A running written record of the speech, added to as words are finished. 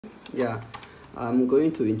Yeah, I'm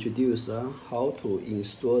going to introduce how to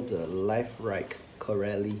install the left rack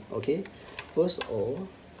correctly. Okay, first of all,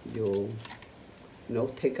 you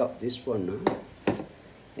take out this one,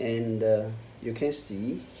 and you can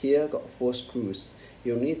see here got 4 screws.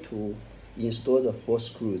 You need to install the 4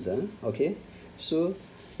 screws. Okay, so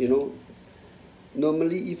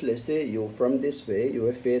normally if let's say you from this way, you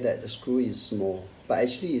will feel that the screw is small, but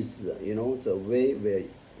actually is the way where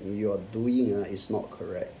you are doing is not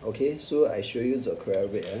correct. Okay, so I show you the correct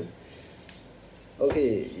way.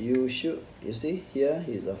 Okay, you see here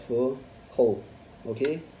is a 4 hole.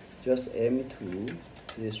 Okay, just aim to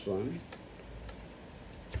this one.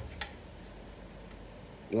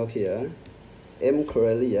 Okay, aim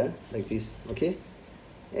correctly, like this. Okay,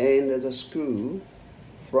 and the screw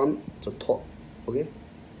from the top. Okay,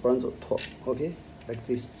 from the top. Okay, like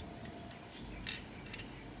this.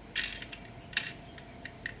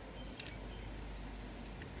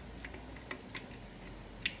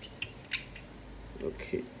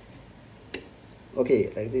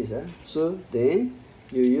 Okay, like this. So then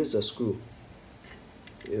you use the screw.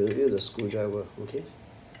 You use the screwdriver. Okay.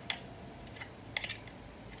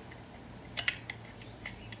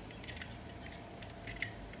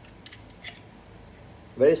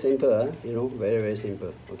 Very simple, very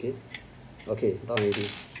simple. Okay. Okay, done already.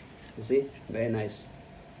 You see, very nice,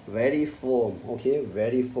 very firm. Okay,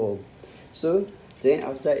 very firm. So then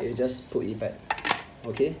after you just put it back.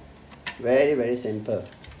 Okay, very simple.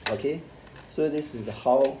 Okay, so this is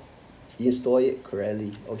how install it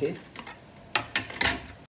correctly. Okay.